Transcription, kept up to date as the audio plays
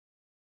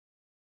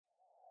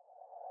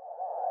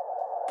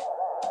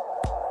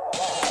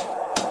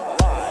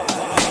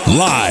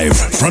Live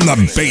from the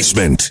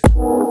basement.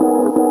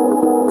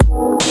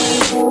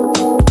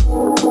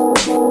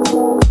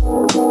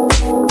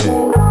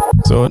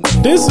 So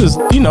this is,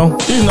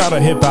 he's not a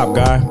hip hop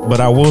guy,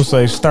 but I will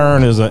say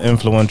Stern is an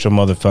influential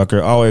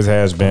motherfucker. Always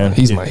has been.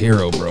 He's my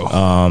hero, bro.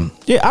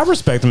 Yeah, I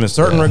respect him in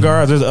certain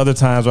regards. There's other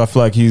times where I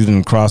feel like he's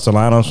done crossed the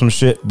line on some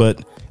shit,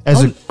 but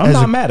I'm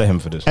not mad at him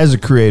for this. As a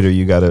creator,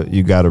 you gotta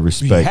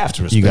respect. You have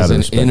to respect. gotta As an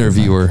respect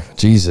interviewer, him.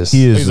 Jesus,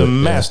 He's a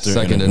master.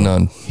 second to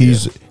none.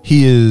 His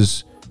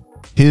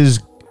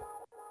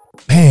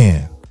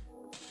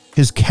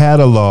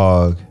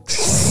catalog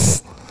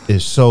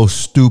is so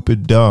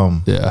stupid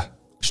dumb. Yeah.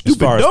 As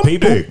far as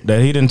people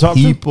that he didn't talk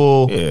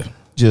to,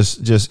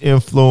 just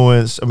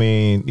influence. I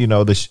mean,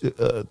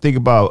 think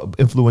about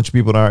influential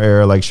people in our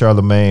era like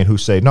Charlemagne who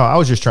say, "No, I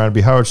was just trying to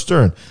be Howard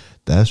Stern."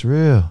 That's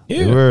real.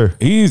 Yeah,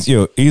 he's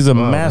a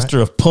master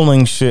of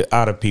pulling shit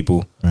out of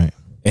people. Right.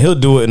 And he'll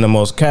do it in the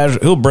most casual.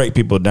 He'll break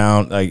people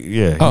down. Like,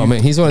 yeah. Oh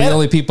man, he's one of the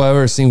only people I've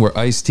ever seen where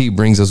Ice-T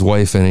brings his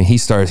wife in, and he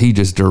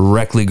just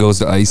directly goes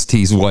to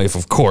Ice-T's wife,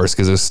 of course,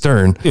 because it's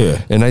Stern.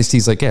 Yeah. And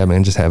Ice-T's like, yeah,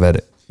 man, just have at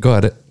it. Go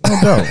at it.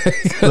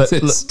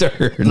 It's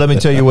Stern. Let me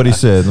tell you what he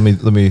said.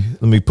 Let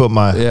me put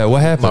my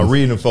what happened? my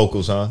reading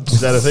focals on.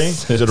 Is that a thing?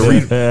 Is it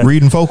a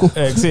reading focal?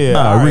 Yeah,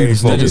 Nah, reading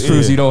That focals. just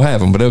proves you don't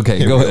have them, but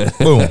okay, go ahead.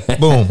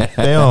 Boom.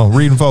 They on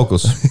reading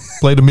focals.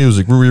 Play the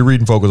music. We're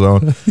reading focals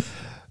on.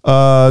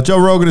 Joe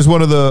Rogan is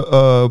one of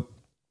the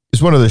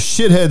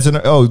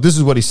shitheads this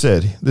is what he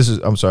said. This is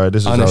On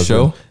his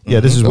show? Yeah,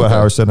 this is what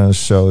Howard said on his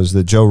show is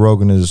that Joe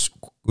Rogan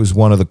was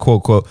one of the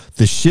quote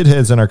the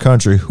shitheads in our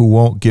country who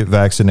won't get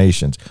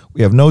vaccinations.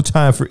 We have no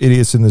time for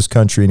idiots in this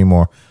country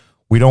anymore.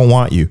 We don't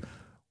want you.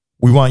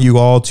 We want you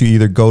all to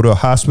either go to a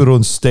hospital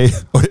and stay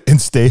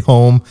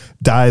home,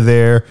 die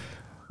there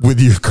with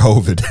your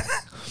COVID.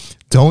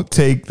 Don't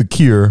take the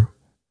cure,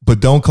 but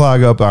don't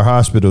clog up our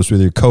hospitals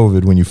with your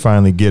COVID when you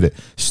finally get it.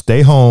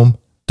 Stay home.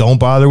 Don't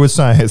bother with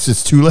science.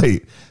 It's too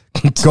late.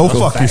 Go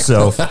fuck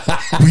yourself.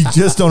 We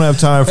just don't have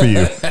time for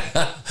you.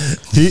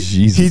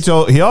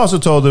 He also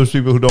told those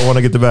people who don't want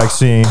to get the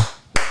vaccine,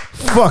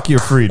 fuck your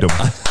freedom.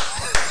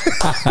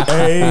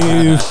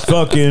 Hey,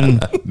 fucking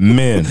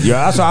men. Yo,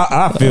 that's how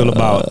I feel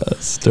about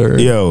Stern.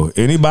 Yo,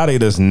 anybody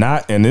that's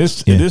not at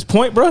this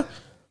point, bro,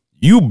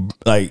 you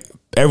like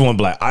everyone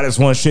be like, I just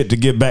want shit to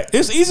get back.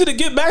 It's easy to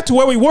get back to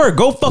where we were.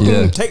 Go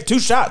fucking take 2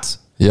 shots.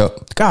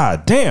 Yep.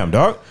 God damn,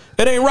 dog.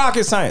 It ain't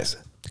rocket science.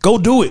 Go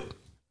do it.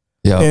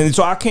 Yeah. And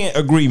so I can't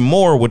agree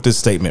more with this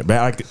statement, man.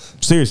 Like,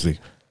 seriously.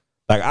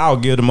 Like, I'll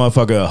give the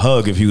motherfucker a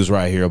hug if he was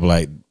right here. I'll be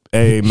like,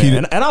 hey,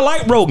 man. And I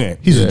like Rogan.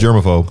 He's a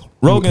germaphobe.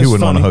 Rogan's he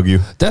wouldn't want to hug you.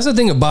 That's the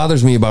thing that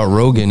bothers me about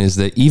Rogan is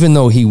that even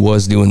though he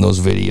was doing those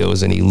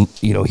videos and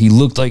he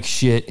looked like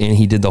shit and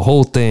he did the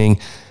whole thing,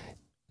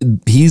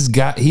 he's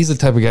the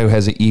type of guy who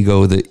has an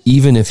ego that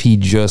even if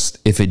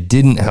it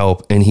didn't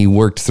help and he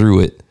worked through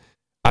it,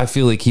 I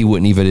feel like he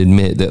wouldn't even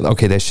admit that,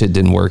 okay, that shit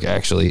didn't work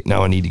actually.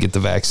 Now I need to get the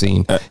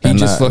vaccine. He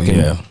just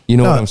fucking, you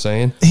know what I'm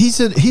saying? He's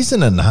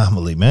an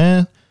anomaly,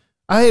 man.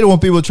 I hate it when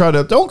people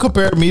don't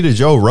compare me to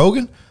Joe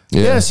Rogan.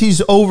 Yeah. Yes,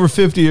 he's over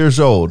 50 years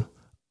old,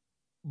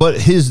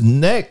 but his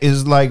neck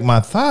is like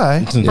my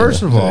thigh.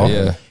 First of all,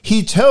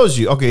 he tells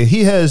you, okay,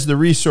 he has the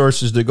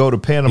resources to go to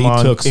Panama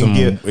he took some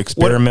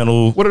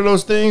experimental. What are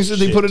those things that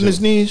they put in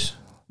his knees?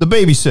 The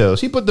baby cells.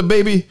 He put the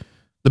baby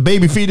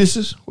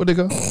fetuses. What they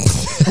go?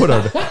 What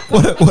are they?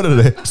 What are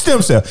they?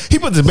 Stem cell. He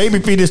put the baby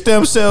fetus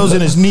stem cells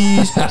in his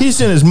knees. He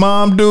sent his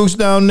mom Dukes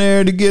down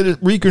there to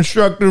get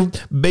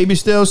reconstructive baby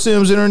stem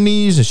cells in her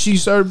knees, and she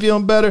started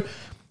feeling better.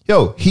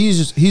 Yo,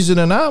 he's an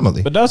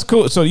anomaly. But that's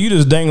cool. So you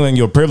just dangling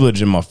your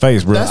privilege in my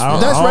face, bro. That's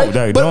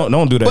right.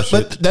 Don't do that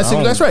shit. But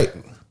that's right.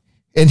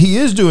 And he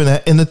is doing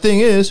that. And the thing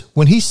is,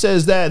 when he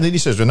says that, and then he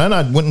says, "When I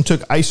went and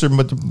took Icer,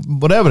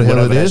 whatever the hell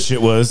it is,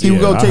 shit was, he would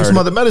go take some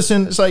other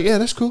medicine." It's like, yeah,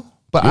 that's cool.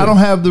 But I don't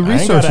have the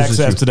resources. I ain't got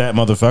access to that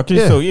motherfucker.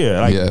 Yeah.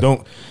 So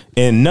don't.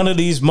 And none of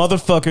these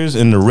motherfuckers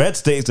in the red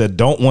states that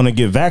don't want to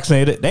get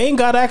vaccinated, they ain't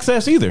got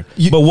access either.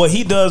 But what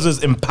he does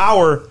is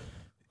empower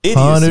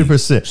idiocy.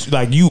 100%.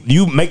 Like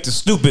you make the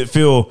stupid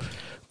feel.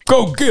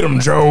 Go get him,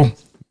 Joe.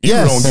 You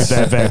don't get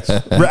that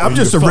vaccine. I'm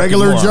just a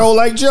regular Joe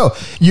like Joe.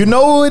 You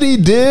know what he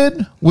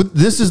did?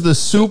 This is the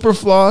super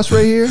floss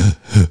right here,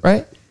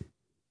 right?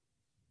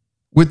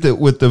 With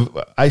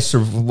the ice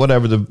or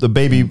whatever the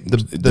baby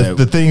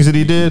the things that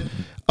he did,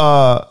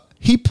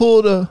 he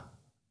pulled a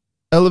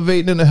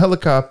elevating in a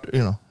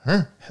helicopter,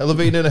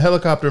 elevating in a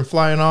helicopter and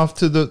flying off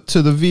to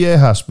the VA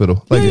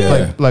hospital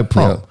like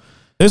prompt. Yeah.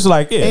 It's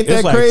like ain't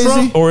it's that like crazy?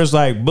 Trump, or it's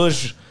like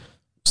Bush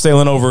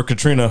sailing over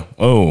Katrina.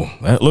 Oh,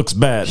 that looks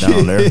bad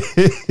down there.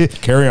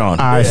 Carry on.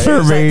 I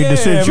surveyed the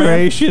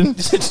situation.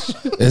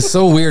 It's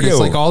so weird. It's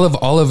like all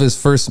of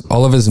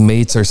his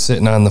mates are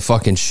sitting on the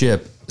fucking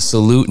ship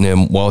saluting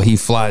him while he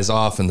flies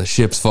off and the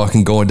ship's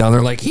fucking going down.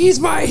 They're like, he's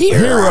my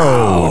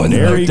hero. And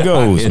there he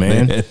goes,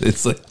 man.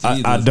 It's like,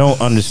 I don't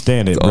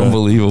understand it, bro.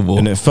 Unbelievable.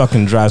 And it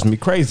fucking drives me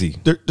crazy.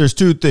 There's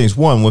two things.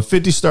 One, when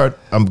 50 started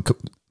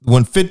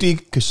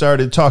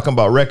talking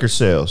about record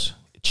sales,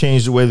 it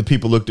changed the way that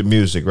people looked at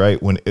music, right?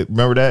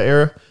 Remember that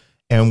era?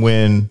 And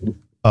when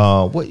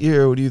what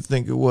year do you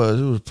think it was?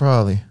 It was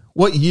probably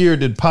what year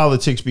did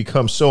politics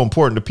become so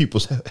important to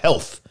people's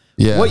health?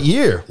 Yeah. What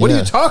year? What are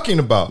you talking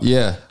about?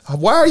 Yeah.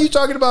 Why are you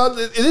talking about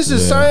this?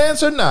 Is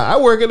science or not? I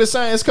work at a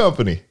science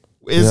company.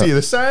 It's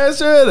either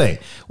science or it ain't.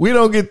 We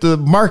don't get to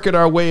market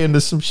our way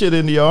into some shit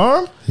into your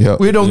arm. Yep.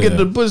 We don't get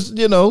to put,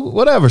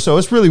 whatever. So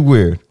it's really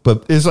weird.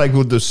 But it's like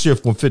with the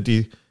shift when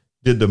 50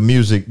 did the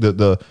music,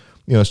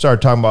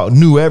 started talking about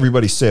knew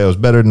everybody's sales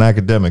better than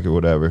academic or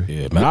whatever.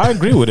 Yeah, man, I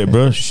agree with it,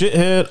 bro.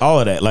 Shithead, all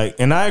of that. Like,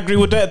 and I agree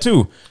with that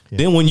too. Yeah.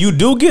 Then when you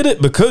do get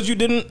it, because you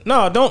didn't,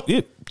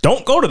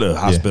 don't go to the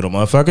hospital,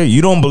 motherfucker.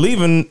 You don't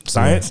believe in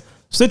science.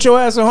 Sit your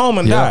ass at home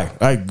and die.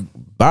 Like,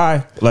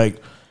 bye.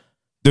 Like,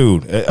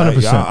 dude,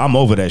 100%. I'm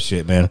over that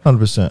shit, man.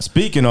 100%.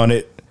 Speaking on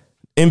it,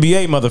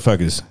 NBA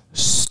motherfuckers,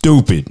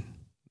 stupid.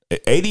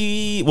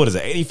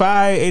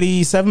 85,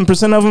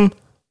 87% of them,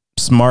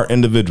 smart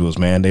individuals,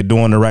 man. They're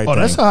doing the right thing. Oh,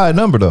 that's a high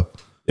number, though.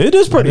 It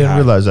is pretty high.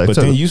 Realize that. But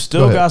then you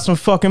still got some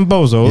fucking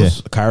bozos.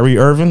 Yeah. Kyrie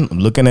Irving, I'm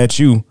looking at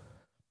you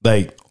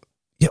like,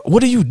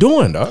 what are you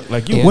doing, dog?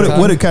 Like,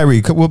 what did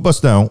Kyrie,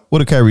 bust down, what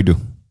did Kyrie do?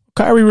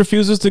 Kyrie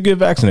refuses to get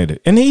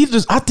vaccinated. And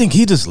I think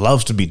he just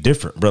loves to be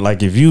different. But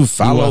like, if you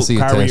follow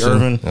Kyrie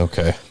Irving,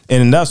 okay.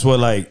 And that's what,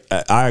 like,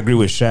 I agree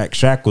with Shaq.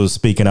 Shaq was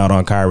speaking out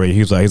on Kyrie.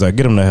 He's like,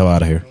 get him the hell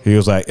out of here. He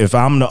was like, if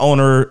I'm the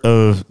owner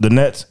of the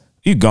Nets,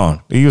 he's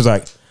gone. He was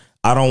like,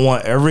 I don't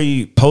want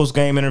every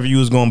post-game interview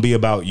is going to be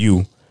about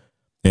you.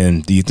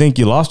 And do you think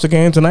you lost the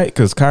game tonight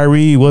because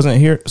Kyrie wasn't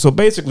here? So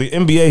basically,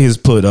 NBA has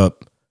put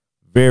up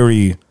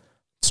very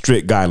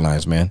strict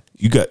guidelines, man.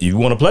 You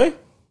want to play?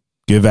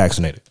 Get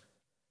vaccinated.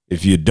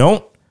 If you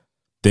don't,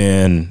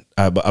 then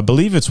I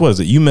believe it's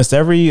you missed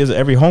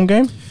every home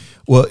game?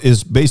 Well,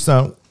 it's based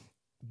on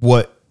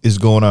what is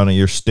going on in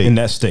your state. In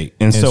that state.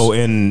 And so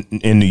in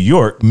New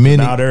York,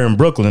 now they're in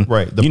Brooklyn.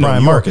 Right. The prime New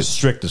York market is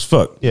strict as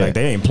fuck. Yeah. Like,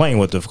 they ain't playing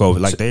with the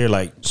COVID. Like, they're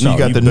like, so you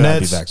got the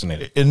Nets. Be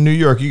vaccinated. In New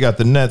York, you got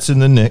the Nets and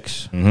the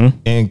Knicks. Mm-hmm.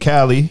 In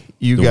Cali,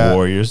 you got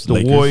Warriors,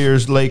 the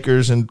Warriors,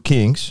 Lakers, and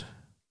Kings.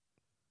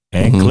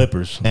 And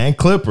Clippers. And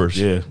Clippers.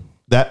 Yeah.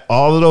 That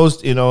all of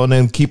those, and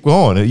then keep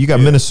going. You got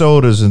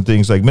Minnesota's and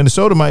things like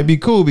Minnesota might be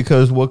cool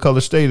because what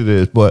color state it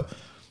is, but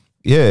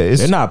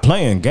they're not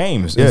playing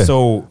games. Yeah. And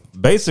so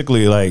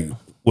basically, like,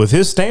 with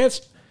his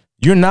stance,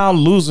 you're now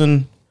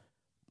losing.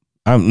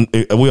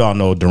 We all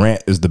know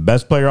Durant is the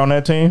best player on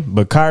that team,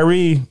 but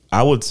Kyrie,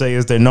 I would say,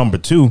 is their number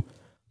 2.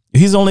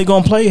 He's only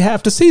going to play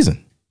half the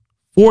season,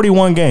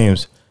 41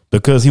 games,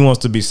 because he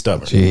wants to be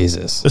stubborn.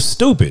 Jesus, it's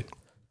stupid.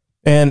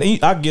 And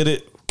I get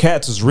it.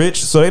 Cats is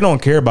rich, so they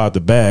don't care about the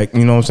bag.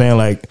 You know what I'm saying?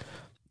 Like,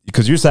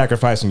 because you're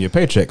sacrificing your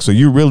paycheck, so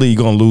you're really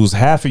gonna lose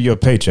half of your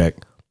paycheck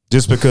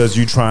just because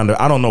you're trying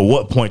to. I don't know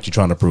what point you're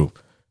trying to prove.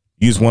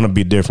 You just want to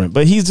be different.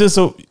 But he's just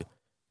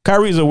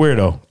Kyrie's a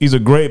weirdo. He's a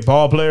great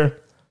ball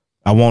player.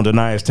 I won't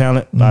deny his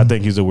talent, but I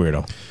think he's a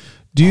weirdo.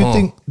 Do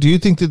you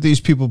think that these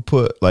people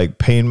put like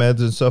pain meds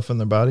and stuff in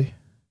their body?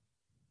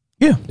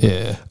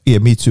 Yeah,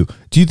 me too.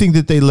 Do you think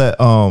that they let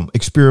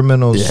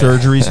experimental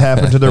surgeries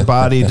happen to their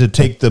body to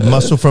take the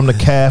muscle from the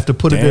calf to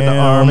put it in the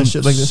arm and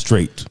shit like this?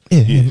 Straight.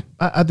 Yeah.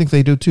 I think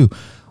they do too.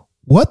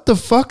 What the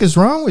fuck is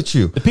wrong with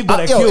you? The people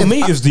that kill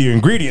me is the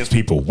ingredients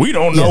people. We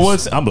don't know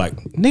what's. I'm like,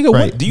 nigga,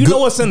 what? Do you know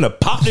what's in the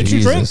pop that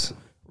you drink?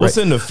 What's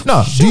in the?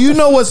 No. Do you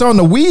know what's on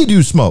the weed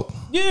you smoke?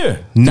 Yeah.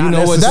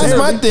 That's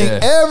my thing.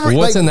 Yeah.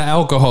 What's in the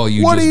alcohol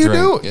you just drink?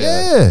 What do you do?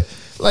 Yeah.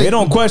 Like, they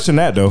don't question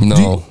that though.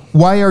 No.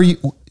 Why are you?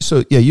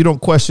 So you don't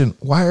question.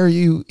 Why are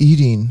you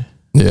eating?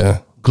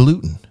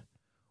 Gluten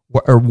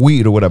or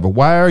weed or whatever.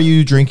 Why are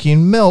you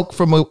drinking milk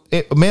from a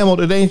mammal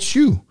that ain't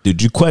you?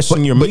 Did you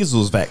question your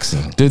measles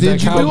vaccine? Did that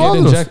cow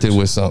get injected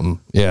with something?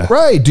 Yeah.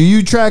 Right. Do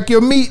you track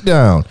your meat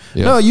down?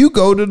 Yeah. No, you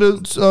go to the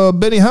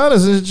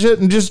Benihana's and shit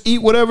and just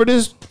eat whatever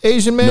this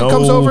Asian man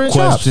comes over and chops.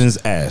 No questions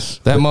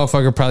asked. That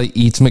motherfucker probably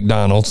eats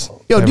McDonald's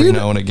every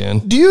now and again.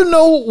 Do you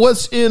know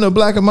what's in a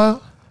Black and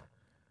Mild?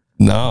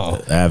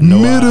 No. I have no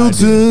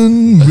idea.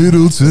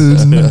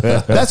 Middleton.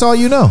 That's all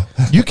you know.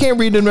 You can't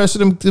read the rest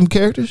of them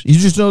characters. You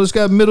just know this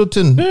guy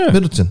Middleton. Yeah.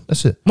 Middleton.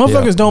 That's it.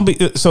 Motherfuckers don't be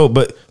so.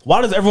 But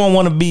why does everyone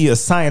want to be a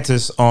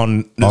scientist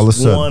on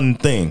this one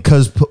thing?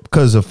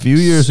 Because a few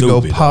years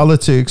ago,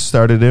 politics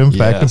started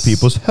impacting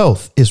people's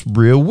health. It's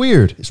real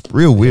weird. It's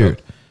real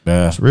weird.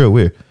 Yeah. It's real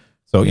weird.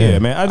 So yeah,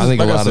 man. I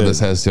think a lot of this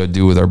has to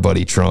do with our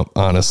buddy Trump.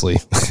 Honestly.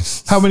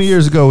 How many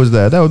years ago was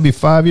that? That would be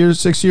 5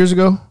 years, 6 years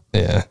ago.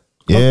 Yeah.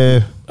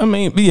 Yeah. I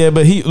mean, but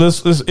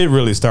it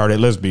really started,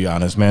 let's be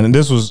honest, man. And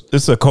it's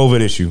a COVID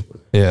issue.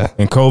 Yeah.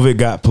 And COVID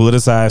got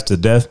politicized to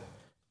death.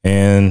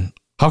 And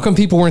how come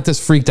people weren't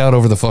this freaked out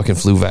over the fucking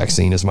flu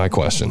vaccine is my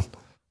question.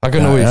 How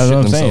come nobody's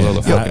shitting themselves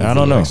over the fucking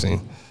flu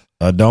vaccine?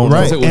 I don't know.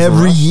 Right.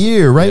 Every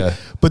year, right? Yeah.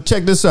 But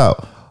check this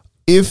out.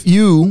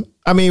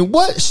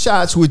 What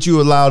shots would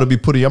you allow to be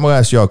put in? I'm going to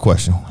ask y'all a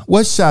question.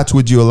 What shots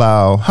would you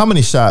allow? How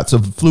many shots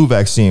of flu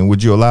vaccine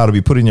would you allow to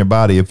be put in your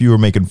body if you were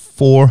making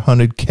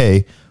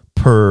 $400K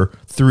per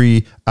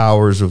 3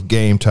 hours of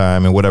game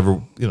time and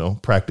whatever,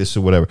 practice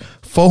or whatever.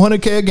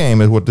 $400K a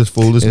game is what this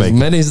fool is making. As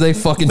many as they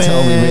fucking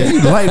tell me,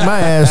 man. Light my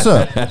ass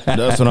up.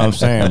 That's what I'm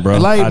saying, bro.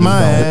 Light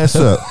my ass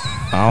up.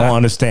 I don't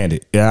understand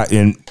it. Yeah,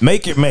 and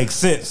make it make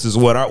sense is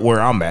where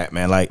I'm at,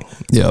 man. Like,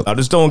 Yep. I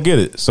just don't get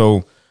it.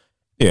 So,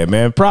 yeah,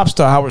 man. Props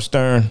to Howard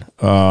Stern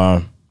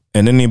and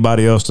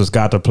anybody else that's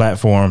got the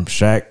platform.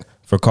 Shaq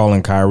for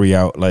calling Kyrie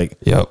out. Like,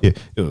 Yep.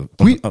 Yeah.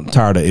 I'm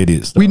tired of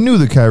idiots. We knew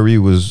that Kyrie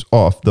was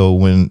off though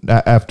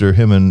after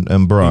him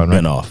and Bron, He'd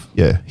been right? off.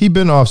 Yeah, he'd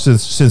been off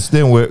since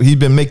then. Where he'd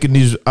been making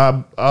these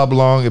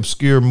oblong,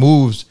 obscure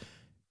moves,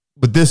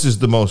 but this is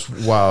the most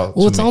wild.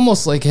 Well, it's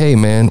almost like, hey,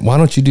 man, why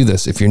don't you do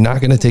this? If you're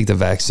not going to take the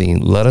vaccine,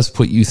 let us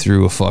put you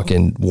through a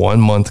fucking 1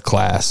 month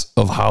class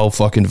of how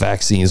fucking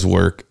vaccines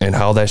work and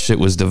how that shit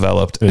was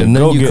developed. And then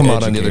go you get come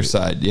out on the other educated.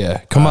 side.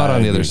 Yeah. Come out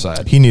on the other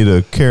side. He need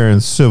a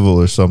Karen Civil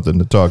or something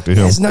to talk to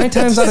him. It's 9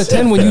 times out of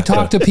 10 when you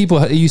talk to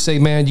people, you say,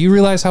 man, do you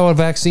realize how a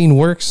vaccine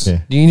works?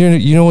 Yeah. Do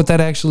you know what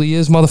that actually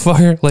is,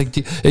 motherfucker? Like,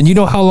 and you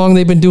know how long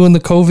they've been doing the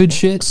COVID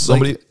shit?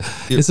 Somebody-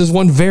 this is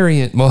one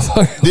variant,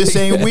 motherfucker. This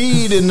ain't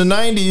weed in the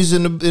 90s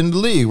in the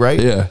league,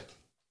 right? Yeah.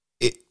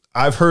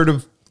 I've heard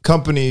of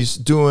companies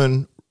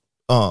doing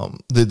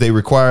that they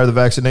require the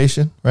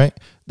vaccination, right?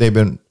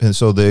 And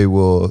so they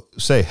will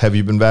say, have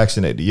you been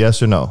vaccinated?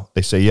 Yes or no?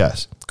 They say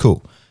yes.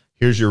 Cool.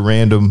 Here's your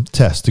random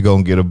test to go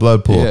and get a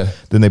blood pull. Yeah.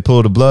 Then they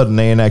pull the blood and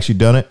they ain't actually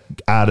done it.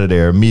 Out of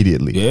there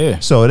immediately. Yeah.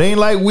 So it ain't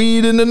like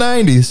weed in the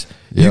 90s.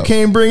 You Yep.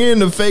 can't bring in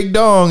the fake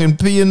dong and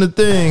pee in the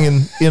thing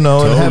and and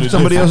have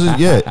somebody else's.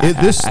 Yeah.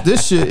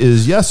 This shit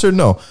is yes or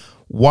no.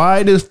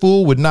 Why this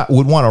fool would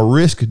want to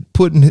risk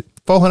putting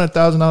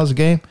 $400,000 a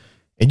game,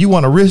 and you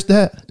want to risk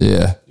that?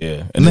 Yeah.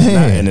 Yeah, and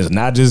it's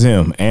not just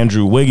him.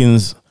 Andrew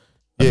Wiggins,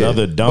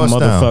 another dumb bust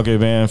down. motherfucker,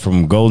 man,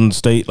 from Golden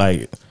State.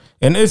 Like,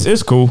 and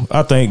it's cool.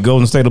 I think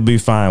Golden State will be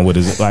fine with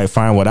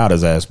fine without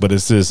his ass. But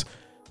it's just,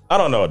 I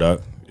don't know,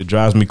 dog. It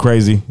drives me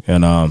crazy,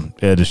 and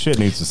the shit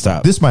needs to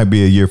stop. This might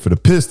be a year for the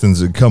Pistons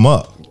to come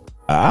up.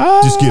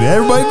 Just get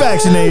everybody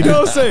vaccinated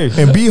Go say.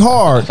 and be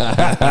hard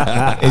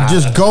and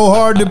just go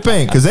hard to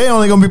paint because they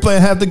only gonna be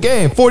playing half the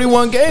game.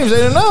 41 games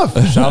ain't enough.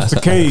 Shouts to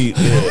Cade.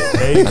 Yeah,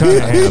 Cade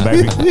Cunningham,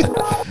 baby.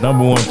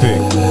 Number 1 pick.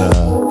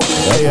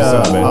 Hey,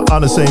 what's up, man.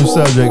 on the same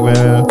subject,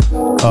 man.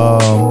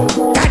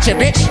 Gotcha,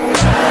 bitch.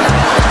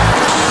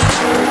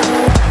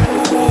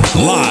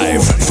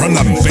 Live from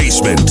the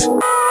basement.